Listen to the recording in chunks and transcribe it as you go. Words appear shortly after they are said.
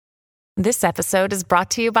This episode is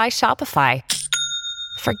brought to you by Shopify.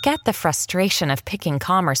 Forget the frustration of picking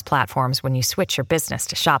commerce platforms when you switch your business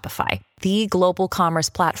to Shopify, the global commerce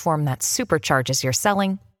platform that supercharges your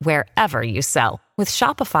selling wherever you sell. With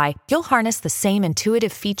Shopify, you'll harness the same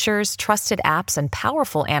intuitive features, trusted apps, and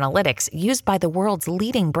powerful analytics used by the world's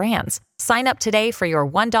leading brands. Sign up today for your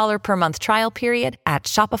 $1 per month trial period at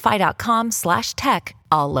shopify.com/tech,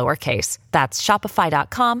 all lowercase. That's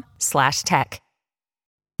shopify.com/tech.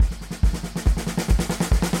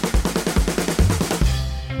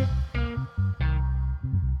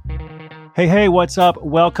 Hey, what's up?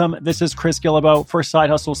 Welcome. This is Chris Guillebeau for Side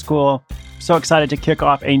Hustle School. So excited to kick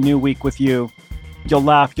off a new week with you. You'll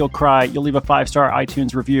laugh, you'll cry, you'll leave a 5-star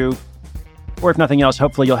iTunes review, or if nothing else,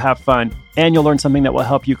 hopefully you'll have fun, and you'll learn something that will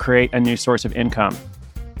help you create a new source of income.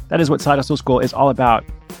 That is what Side Hustle School is all about.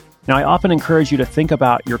 Now, I often encourage you to think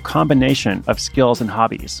about your combination of skills and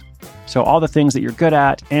hobbies. So all the things that you're good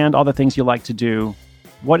at and all the things you like to do,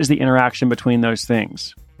 what is the interaction between those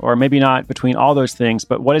things? Or maybe not between all those things,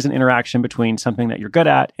 but what is an interaction between something that you're good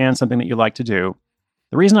at and something that you like to do?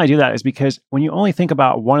 The reason I do that is because when you only think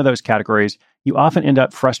about one of those categories, you often end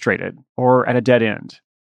up frustrated or at a dead end.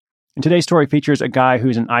 And today's story features a guy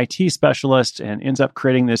who's an IT specialist and ends up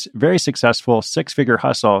creating this very successful 6-figure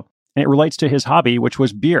hustle, and it relates to his hobby, which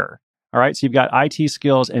was beer. All right, so you've got IT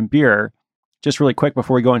skills and beer. Just really quick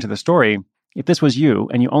before we go into the story, if this was you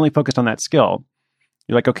and you only focused on that skill,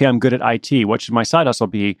 you're like, okay, I'm good at IT. What should my side hustle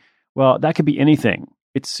be? Well, that could be anything.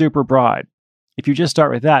 It's super broad. If you just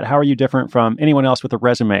start with that, how are you different from anyone else with a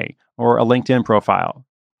resume or a LinkedIn profile?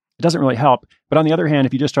 It doesn't really help. But on the other hand,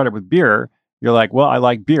 if you just started with beer, you're like, well, I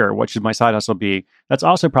like beer. What should my side hustle be? That's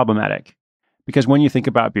also problematic. Because when you think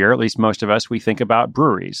about beer, at least most of us, we think about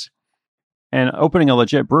breweries. And opening a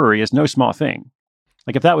legit brewery is no small thing.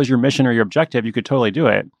 Like if that was your mission or your objective, you could totally do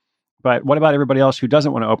it. But what about everybody else who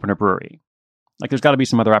doesn't want to open a brewery? Like there's got to be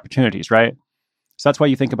some other opportunities, right? So that's why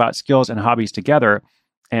you think about skills and hobbies together.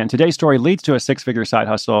 And today's story leads to a 6-figure side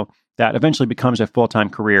hustle that eventually becomes a full-time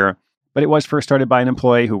career. But it was first started by an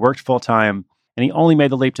employee who worked full-time, and he only made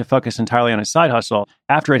the leap to focus entirely on his side hustle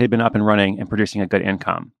after it had been up and running and producing a good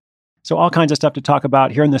income. So all kinds of stuff to talk about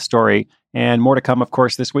here in this story, and more to come, of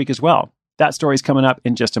course, this week as well. That story's coming up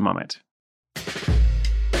in just a moment.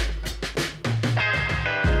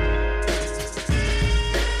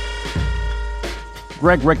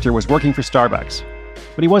 Greg Richter was working for Starbucks,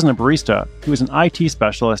 but he wasn't a barista. He was an IT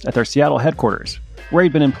specialist at their Seattle headquarters, where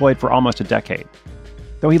he'd been employed for almost a decade.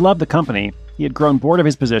 Though he loved the company, he had grown bored of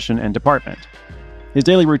his position and department. His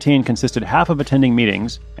daily routine consisted half of attending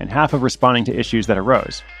meetings and half of responding to issues that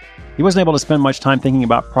arose. He wasn't able to spend much time thinking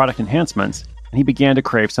about product enhancements, and he began to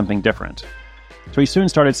crave something different. So he soon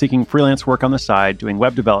started seeking freelance work on the side, doing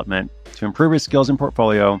web development to improve his skills and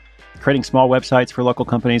portfolio, creating small websites for local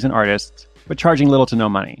companies and artists, but charging little to no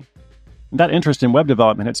money. That interest in web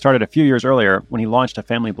development had started a few years earlier when he launched a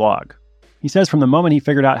family blog. He says from the moment he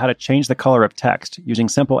figured out how to change the color of text using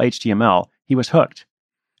simple HTML, he was hooked.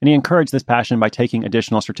 And he encouraged this passion by taking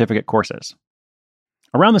additional certificate courses.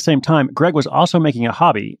 Around the same time, Greg was also making a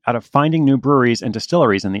hobby out of finding new breweries and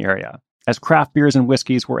distilleries in the area, as craft beers and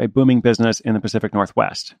whiskeys were a booming business in the Pacific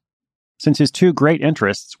Northwest. Since his two great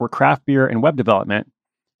interests were craft beer and web development,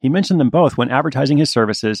 he mentioned them both when advertising his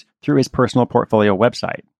services through his personal portfolio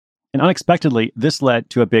website. And unexpectedly, this led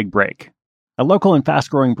to a big break. A local and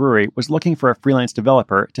fast-growing brewery was looking for a freelance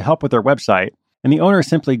developer to help with their website, and the owner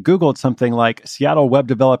simply Googled something like Seattle web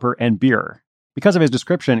developer and beer. Because of his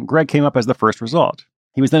description, Greg came up as the first result.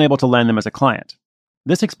 He was then able to land them as a client.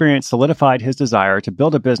 This experience solidified his desire to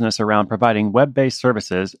build a business around providing web-based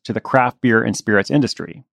services to the craft beer and spirits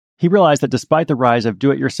industry. He realized that despite the rise of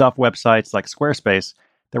do-it-yourself websites like Squarespace,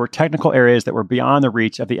 there were technical areas that were beyond the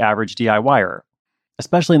reach of the average DIYer,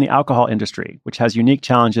 especially in the alcohol industry, which has unique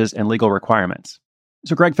challenges and legal requirements.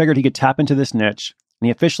 So Greg figured he could tap into this niche, and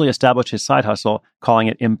he officially established his side hustle, calling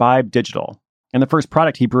it Imbibe Digital. And the first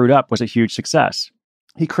product he brewed up was a huge success.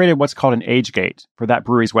 He created what's called an age gate for that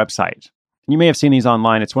brewery's website. And you may have seen these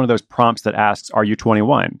online. It's one of those prompts that asks, "Are you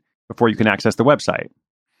 21?" before you can access the website.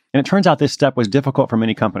 And it turns out this step was difficult for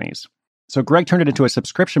many companies. So Greg turned it into a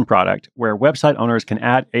subscription product where website owners can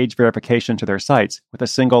add age verification to their sites with a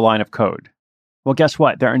single line of code. Well, guess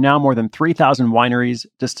what? There are now more than 3,000 wineries,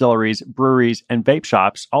 distilleries, breweries, and vape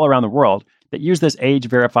shops all around the world that use this Age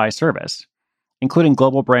Verify service, including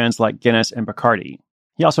global brands like Guinness and Bacardi.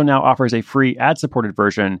 He also now offers a free ad-supported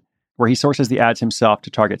version where he sources the ads himself to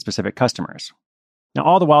target specific customers. Now,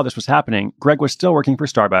 all the while this was happening, Greg was still working for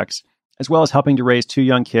Starbucks, as well as helping to raise 2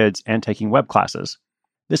 young kids and taking web classes.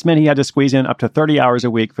 This meant he had to squeeze in up to 30 hours a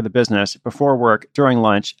week for the business before work, during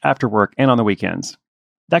lunch, after work, and on the weekends.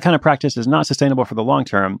 That kind of practice is not sustainable for the long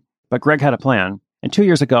term, but Greg had a plan. And 2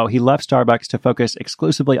 years ago, he left Starbucks to focus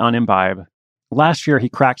exclusively on Imbibe. Last year, he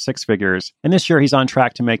cracked six figures, and this year he's on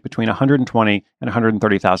track to make between $120,000 and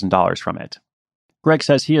 $130,000 from it. Greg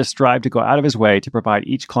says he has strived to go out of his way to provide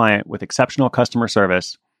each client with exceptional customer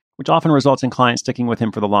service, which often results in clients sticking with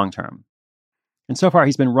him for the long term. And so far,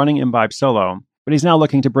 he's been running Imbibe solo, but he's now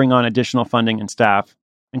looking to bring on additional funding and staff,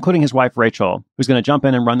 including his wife, Rachel, who's going to jump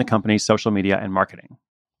in and run the company's social media and marketing.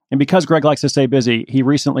 And because Greg likes to stay busy, he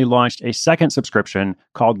recently launched a second subscription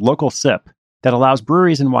called Local Sip that allows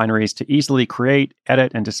breweries and wineries to easily create,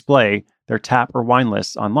 edit, and display their tap or wine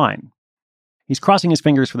lists online. He's crossing his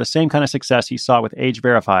fingers for the same kind of success he saw with Age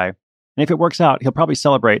Verify, and if it works out, he'll probably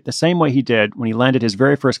celebrate the same way he did when he landed his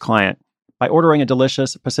very first client by ordering a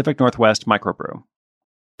delicious Pacific Northwest microbrew.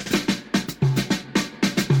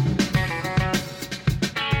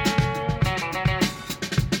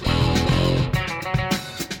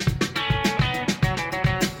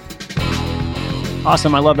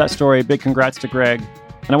 Awesome. I love that story. Big congrats to Greg.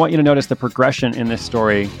 And I want you to notice the progression in this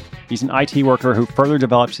story. He's an IT worker who further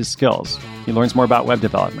develops his skills. He learns more about web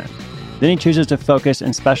development. Then he chooses to focus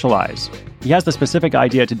and specialize. He has the specific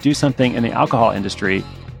idea to do something in the alcohol industry,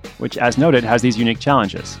 which, as noted, has these unique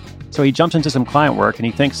challenges. So he jumps into some client work and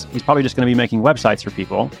he thinks he's probably just going to be making websites for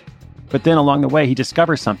people. But then along the way, he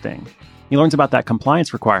discovers something. He learns about that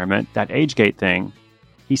compliance requirement, that age gate thing.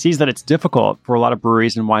 He sees that it's difficult for a lot of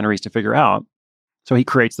breweries and wineries to figure out. So he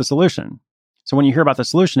creates the solution. So when you hear about the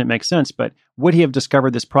solution, it makes sense, but would he have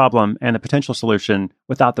discovered this problem and the potential solution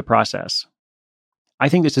without the process? I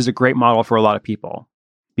think this is a great model for a lot of people.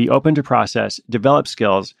 Be open to process, develop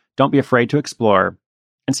skills, don't be afraid to explore,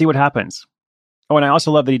 and see what happens. Oh, and I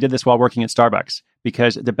also love that he did this while working at Starbucks,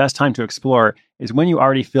 because the best time to explore is when you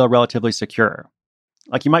already feel relatively secure.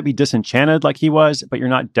 Like you might be disenchanted like he was, but you're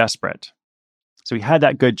not desperate. So he had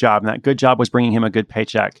that good job, and that good job was bringing him a good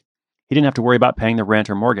paycheck. He didn't have to worry about paying the rent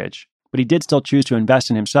or mortgage, but he did still choose to invest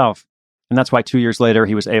in himself. And that's why 2 years later,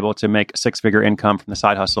 he was able to make a six-figure income from the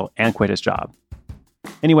side hustle and quit his job.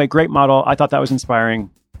 Anyway, great model. I thought that was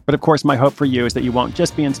inspiring. But of course, my hope for you is that you won't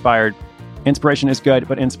just be inspired. Inspiration is good,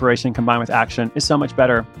 but inspiration combined with action is so much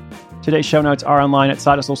better. Today's show notes are online at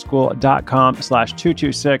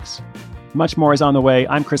sidehustleschool.com/226. Much more is on the way.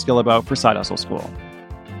 I'm Chris Guillebeau for Side Hustle School.